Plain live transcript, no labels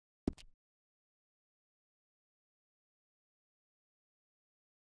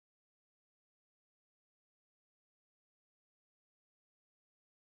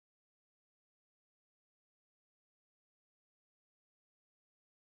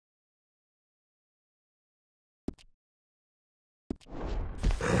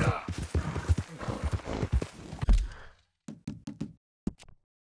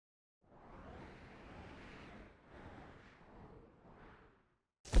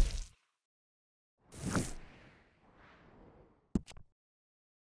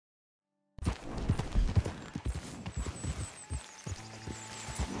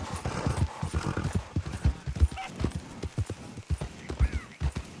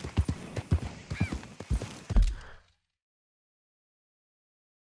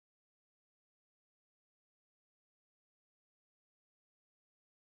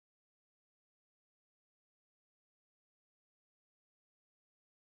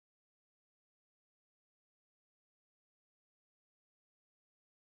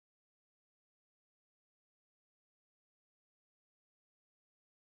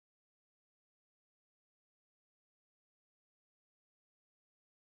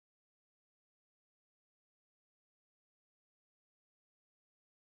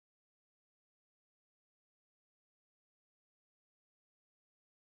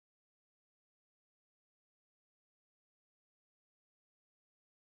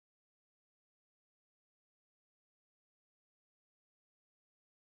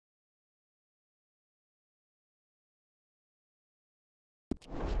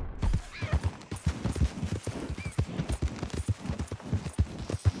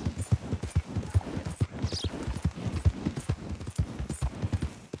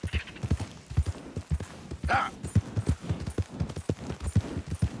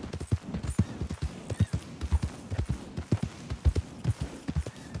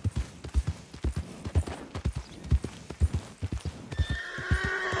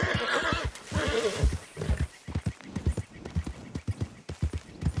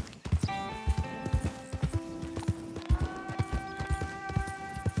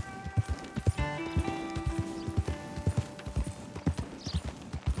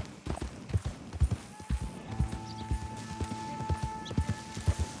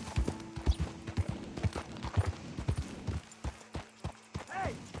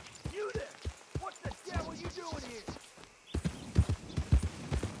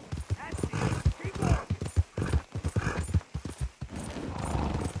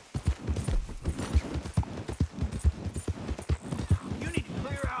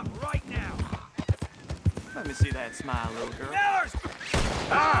Let me see that smile, little girl. Fellas!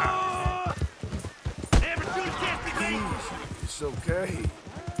 Ah! Never shoot a chance to be. It's okay.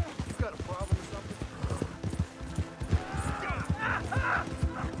 You got a problem or something?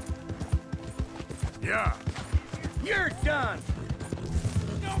 Yeah. You're done.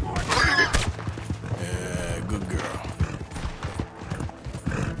 No more. Yeah, good girl.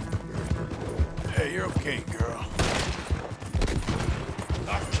 Hey, you're okay, girl.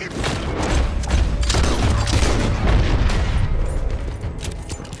 I'll keep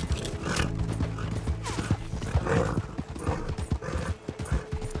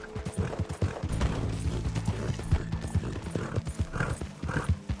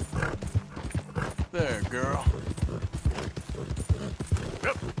there, girl.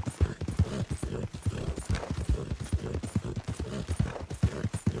 Yep.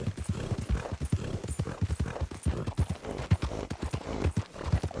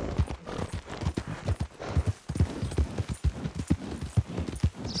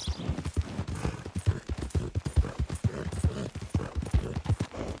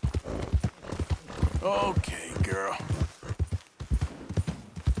 Okay, girl.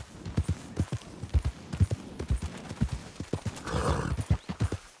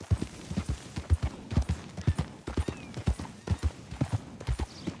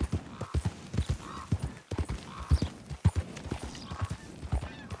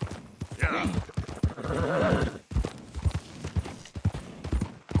 Yeah.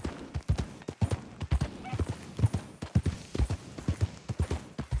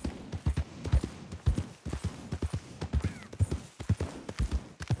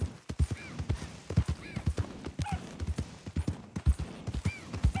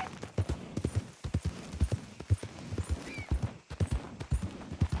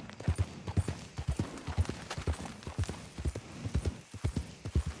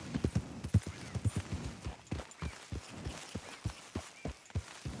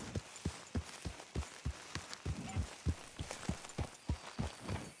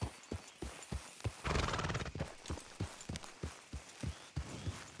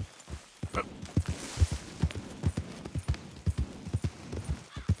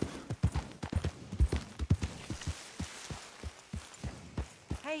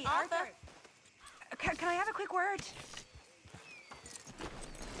 Hey, Arthur. Can I have a quick word?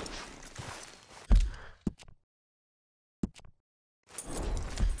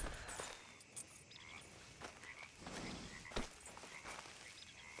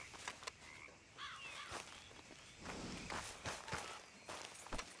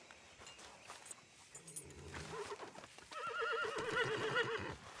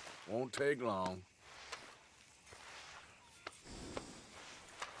 Won't take long.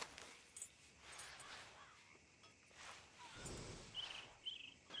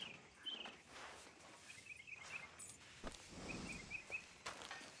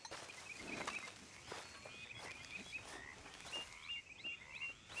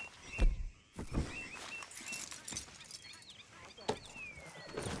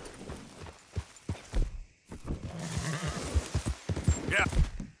 Yeah.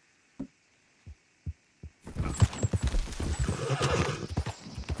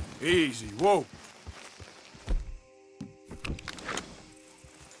 Easy, whoa.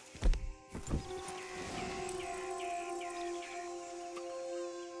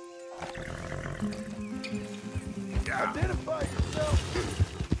 Identify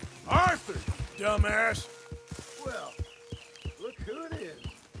yourself. Arthur, dumbass. Well, look who it is.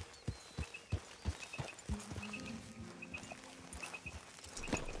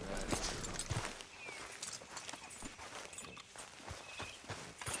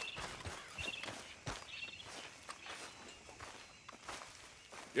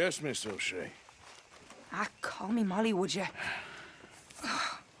 Yes, Miss O'Shea. Ah, call me Molly, would you?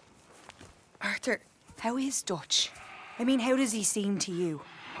 Arthur, how is Dutch? I mean, how does he seem to you?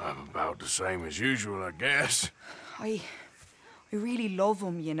 I'm about the same as usual, I guess. I really love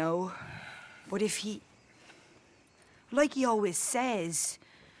him, you know. But if he... Like he always says,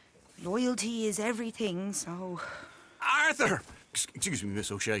 loyalty is everything, so... Arthur! Excuse me,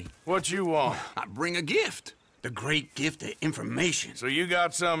 Miss O'Shea. What you want? I bring a gift. The great gift of information. So you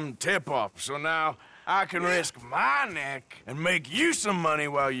got some tip-off, so now I can risk my neck and make you some money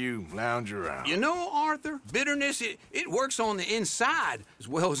while you lounge around. You know, Arthur, bitterness, it works on the inside as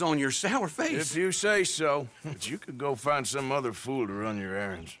well as on your sour face. If you say so. But you could go find some other fool to run your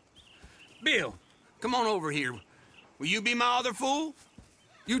errands. Bill, come on over here. Will you be my other fool?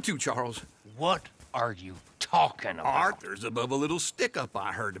 You too, Charles. What are you talking about? Arthur's above a little stick-up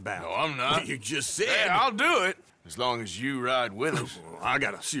I heard about. No, I'm not. You just said... Hey, I'll do it, as long as you ride with us. I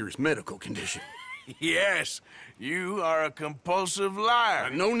got a serious medical condition. Yes, you are a compulsive liar.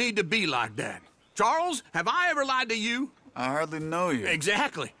 No need to be like that. Charles, have I ever lied to you? I hardly know you.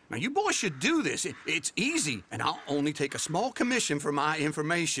 Exactly. Now, you boys should do this. It's easy, and I'll only take a small commission for my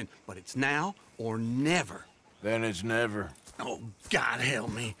information. But it's now or never. Then it's never. Oh, God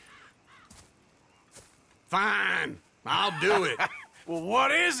help me. Fine. I'll do it. Well,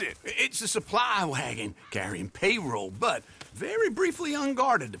 what is it? It's a supply wagon carrying payroll, but very briefly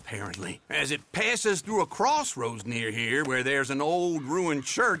unguarded, apparently. As it passes through a crossroads near here where there's an old ruined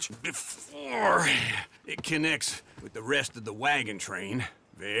church before it connects with the rest of the wagon train.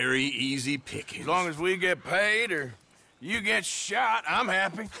 Very easy pickings. As long as we get paid or you get shot, I'm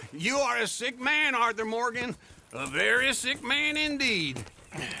happy. You are a sick man, Arthur Morgan. A very sick man indeed.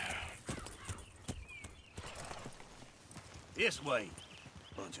 This way.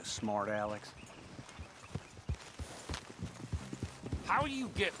 Bunch of smart Alex. How you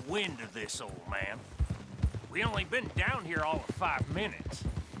get wind of this, old man? We only been down here all of 5 minutes.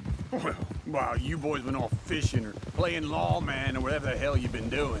 Well, while you boys been off fishing or playing lawman or whatever the hell you've been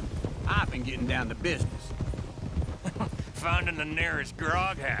doing, I've been getting down to business. Finding the nearest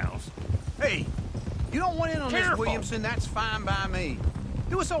grog house. Hey, you don't want in on this, Careful. Williamson, that's fine by me.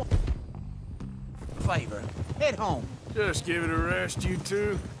 Do us all a favor. Head home. Just give it a rest, you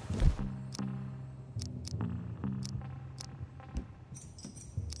two.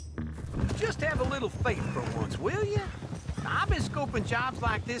 Just have a little faith for once, will you? I've been scoping jobs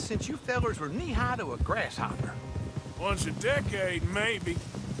like this since you fellers were knee-high to a grasshopper. Once a decade, maybe.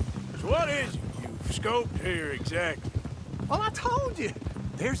 So what is it you've scoped here exactly? Well, I told you.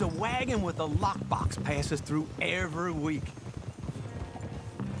 There's a wagon with a lockbox passes through every week.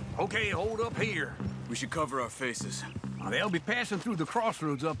 Okay, hold up here. We should cover our faces. They'll be passing through the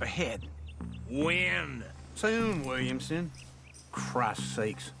crossroads up ahead. When? Soon, Williamson. Christ's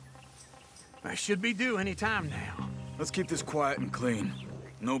sakes. I should be due any time now. Let's keep this quiet and clean.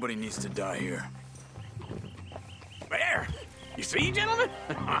 Nobody needs to die here. There! You see, gentlemen?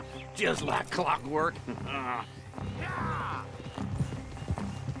 Just like clockwork.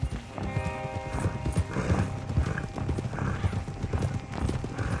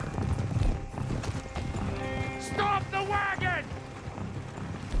 Stop the wagon!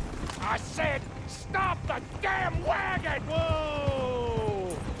 I said, stop the damn wagon!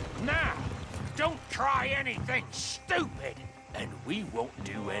 Whoa! Now, don't try anything stupid, and we won't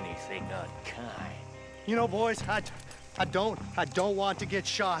do anything unkind. You know, boys, I don't want to get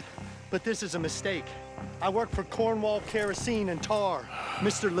shot, but this is a mistake. I work for Cornwall Kerosene and Tar,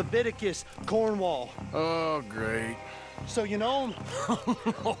 Mr. Leviticus Cornwall. Oh, great. So you know him?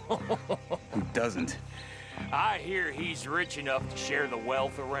 Who doesn't? I hear he's rich enough to share the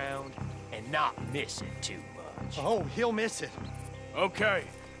wealth around and not miss it too much. Oh, he'll miss it. Okay,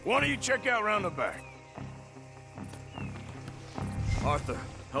 why don't you check out round the back? Arthur,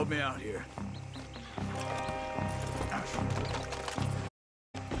 help me out here.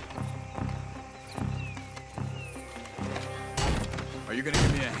 Are you gonna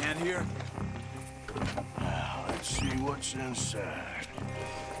give me a hand here? Now, let's see what's inside.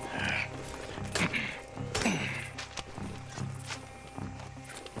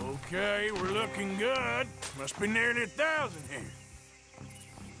 Okay, we're looking good. Must be nearly 1,000 here.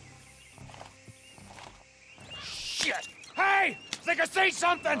 Shit! Hey! Think I see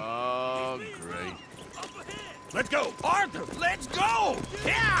something! Oh, great. Let's go! Arthur, let's go!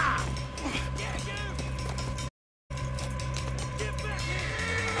 Yeah!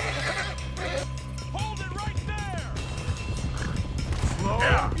 Hold it right there! Slow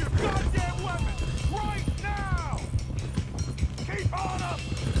Drop your goddamn weapon! Right now! Keep on up!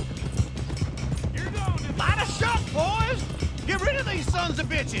 You're going to... Light a shot, boys! Get rid of these sons of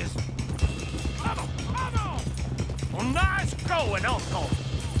bitches! Come on! Well, nice going, Uncle!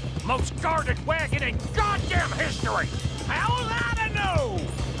 Most guarded wagon in goddamn history! How was I to know?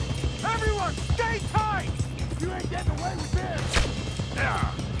 Everyone, stay tight! You ain't getting away with this!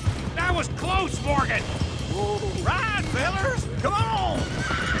 That was close, Morgan! Ride, fellers! Come on!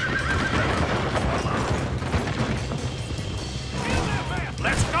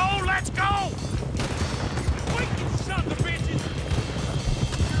 Let's go! Let's go! Wait, you sons of bitches!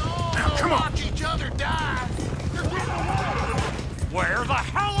 Now, come on! Watch each other die! Where the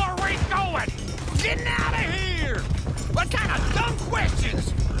hell are we going? Getting out of here! What kind of dumb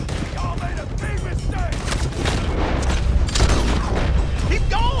questions? Y'all made a big mistake! Keep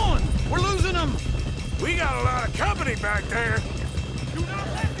going! We're losing them! We got a lot of company back there. Do not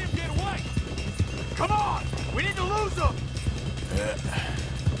let them get away! Come on! We need to lose them!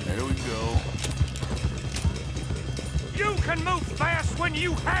 There we go. You can move fast when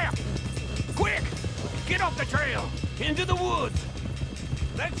you have! Quick! Get off the trail! Into the woods!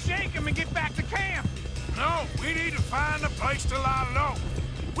 Let's shake him and get back to camp! No, we need to find a place to lie low.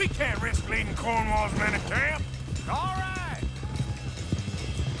 We can't risk leading Cornwall's men to camp. All right!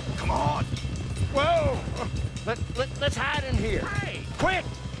 Come on. Whoa! Let's hide in here. Hey! Quick!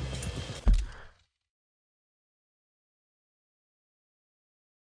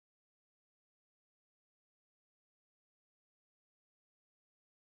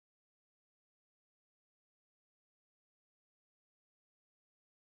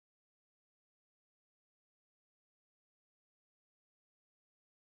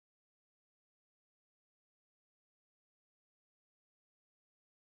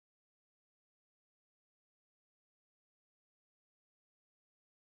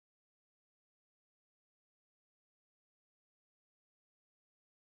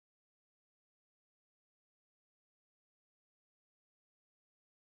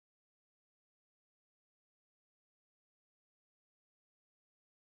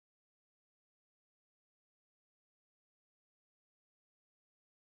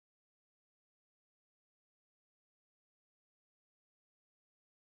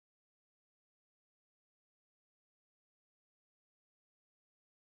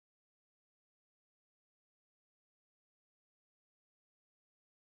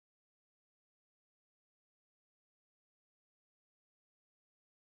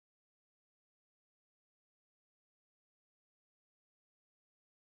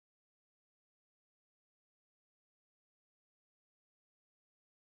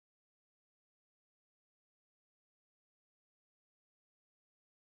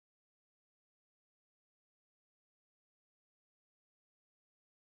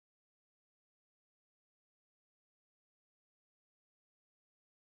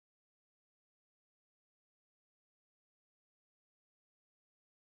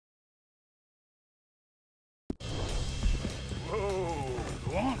 Whoa,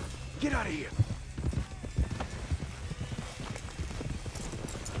 go on. Get out of here.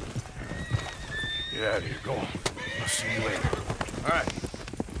 Get out of here, go on. I'll see you later. All right,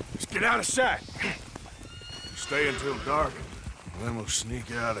 let's get out of sight. Stay until dark, and then we'll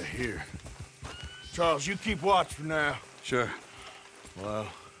sneak out of here. Charles, you keep watch for now. Sure. Well,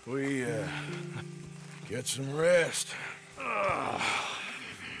 we, get some rest.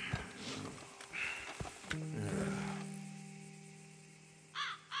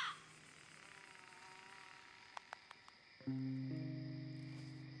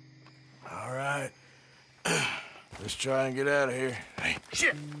 All right. Let's try and get out of here. Hey,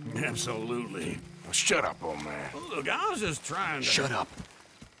 shit! Absolutely. Now shut up, old man. Look, I was just trying to... Shut up.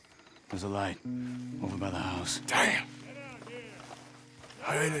 There's a light over by the house. Damn!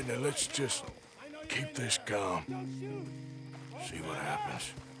 Hey, now let's just keep this calm. See what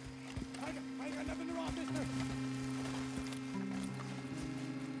happens.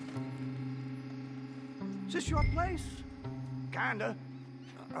 Is this your place? Kinda.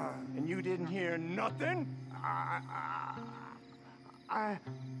 And you didn't hear nothing?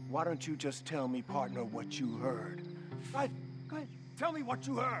 Why don't you just tell me, partner, what you heard? Go ahead. Tell me what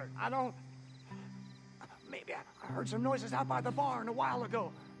you heard. I don't... Maybe I heard some noises out by the barn a while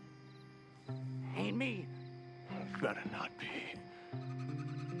ago. Ain't me. Better not be.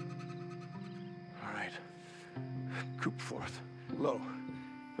 All right. Coopforth. Low.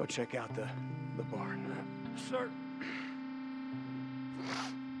 Go check out the barn. Sir.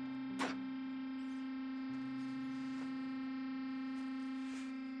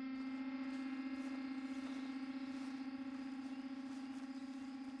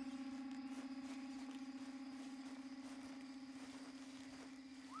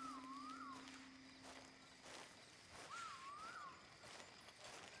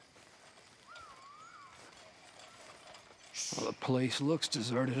 Well, the place looks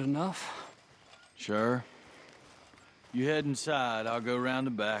deserted enough. Sure. You head inside, I'll go round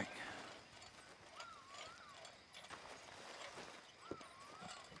the back.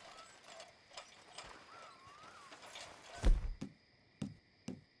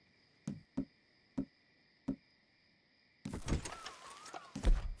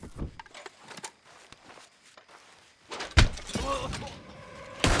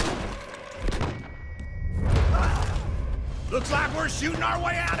 Looks like we're shooting our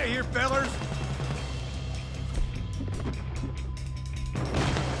way out of here, fellers.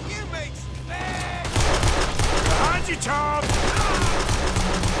 You make snacks! Behind you, Tom!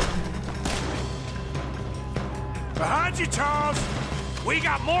 Behind you, Tom! We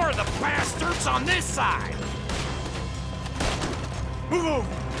got more of the bastards on this side. Move over!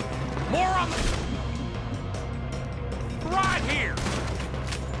 More on the... right here.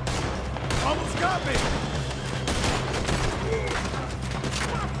 Almost got me!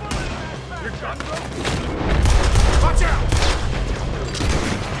 Your gun, bro? Watch out!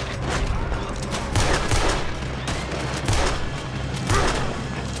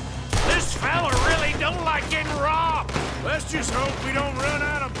 This fella really don't like getting robbed. Let's just hope we don't run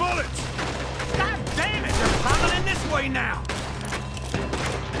out of bullets. God damn it, they're coming in this way now.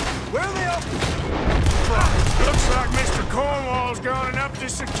 Where are they up? Looks like Mr. Cornwall's gone and upped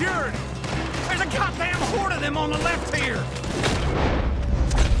his security. There's a goddamn horde of them on the left here.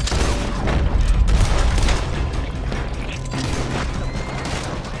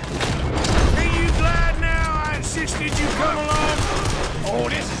 Are you glad now I insisted you come along? Oh,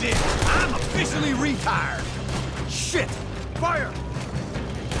 this is it. I'm officially retired. Shit! Fire!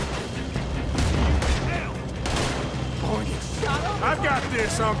 I've got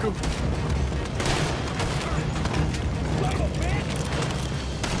this, Uncle.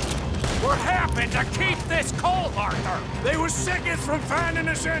 We're happy to keep this cold, Arthur. They were seconds from finding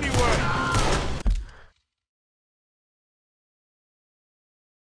us anyway.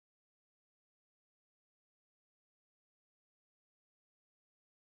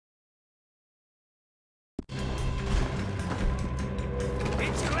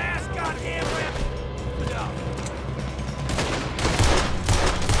 It's your last goddamn rep.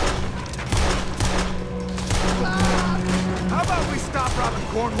 How about we stop robbing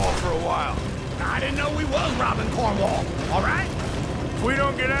Cornwall for a while? I didn't know we was robbing Cornwall. All right? If we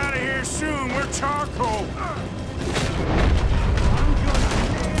don't get out of here soon, we're charcoal.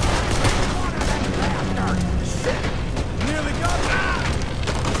 Nearly got me.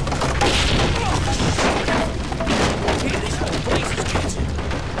 This whole place is catching.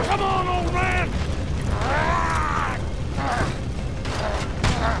 Come on, old man!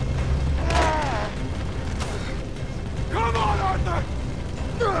 Come on, Arthur!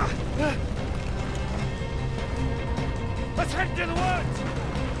 Let's head to the woods!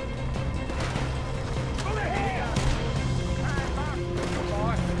 Over here!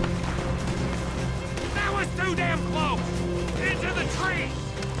 That was too damn close. Into the trees.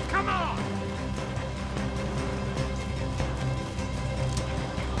 Come on.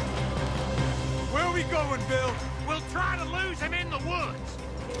 Where are we going, Bill? We'll try to lose him in the woods.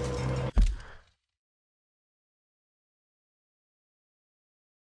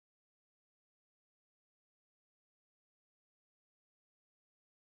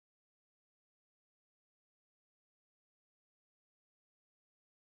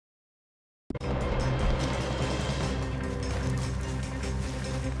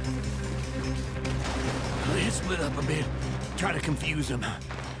 Let's split up a bit. Try to confuse them.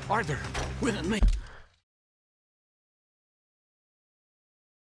 Arthur, with me.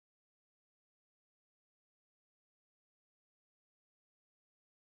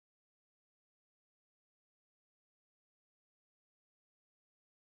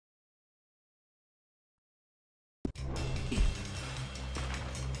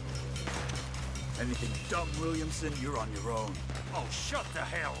 Anything dumb, Williamson, you're on your own. Oh, shut the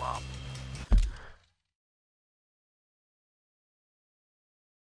hell up.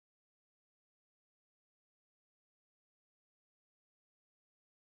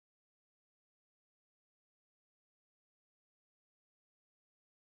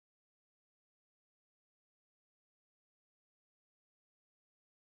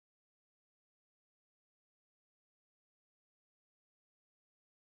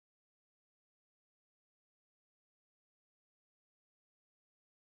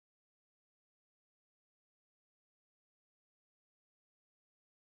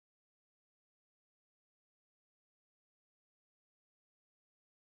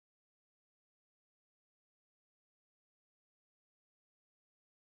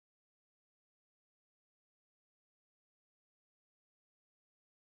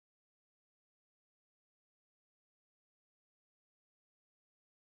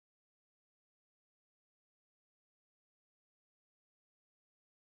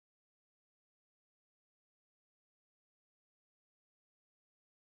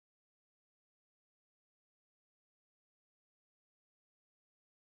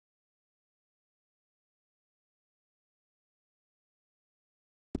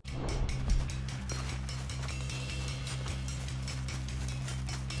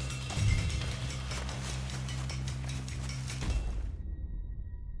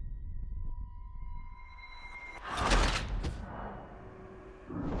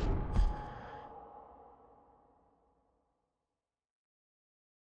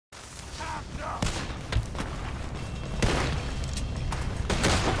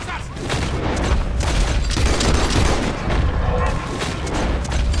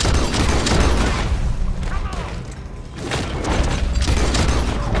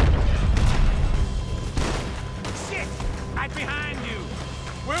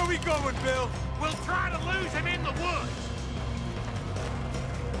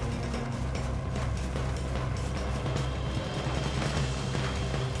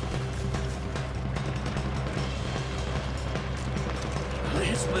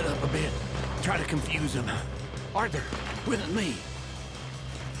 try to confuse him. Arthur, with me.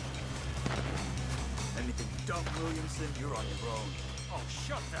 Anything dumb, Williamson, you're on your own. Oh,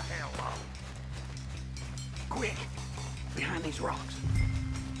 shut the hell up. Quick, behind these rocks.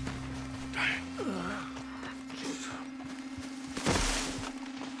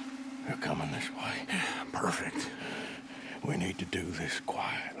 They're coming this way. Perfect. We need to do this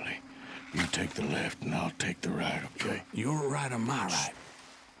quietly. You take the left and I'll take the right, okay? Your right or my right?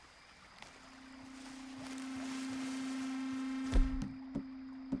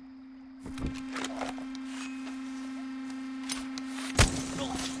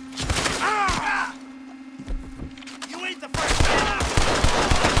 You ain't the first guy.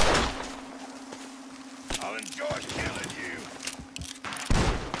 I'll enjoy killing you.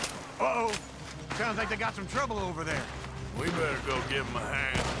 Uh-oh. Sounds like they got some trouble over there. We better go give him a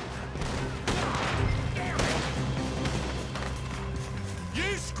hand.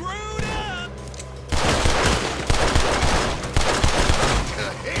 You screwed up! To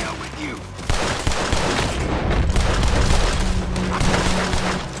hell with you!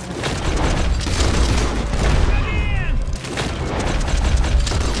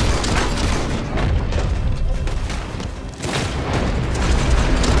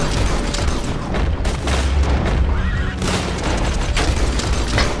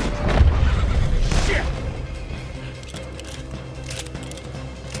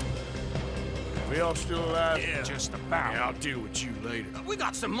 We all still alive? Yeah. Just about. Yeah, I'll deal with you later. We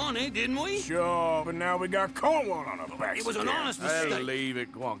got some money, didn't we? Sure, but now we got Cornwall on our backs. It was an again. honest That'll mistake. leave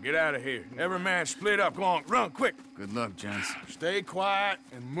it. Go on, get out of here. Every man split up. Go on, run, quick. Good luck, gents. Stay quiet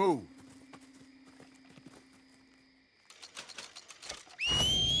and move.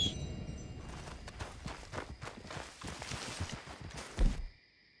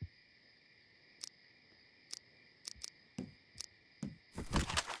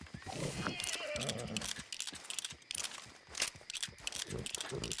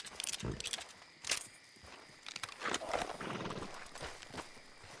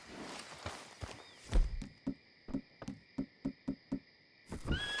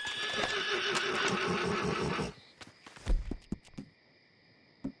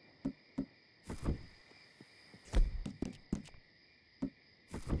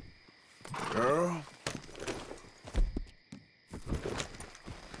 Girl?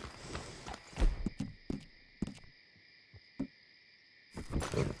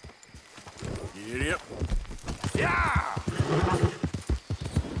 You idiot. Yeah!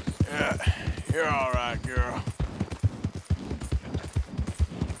 Yeah, you're all right, girl.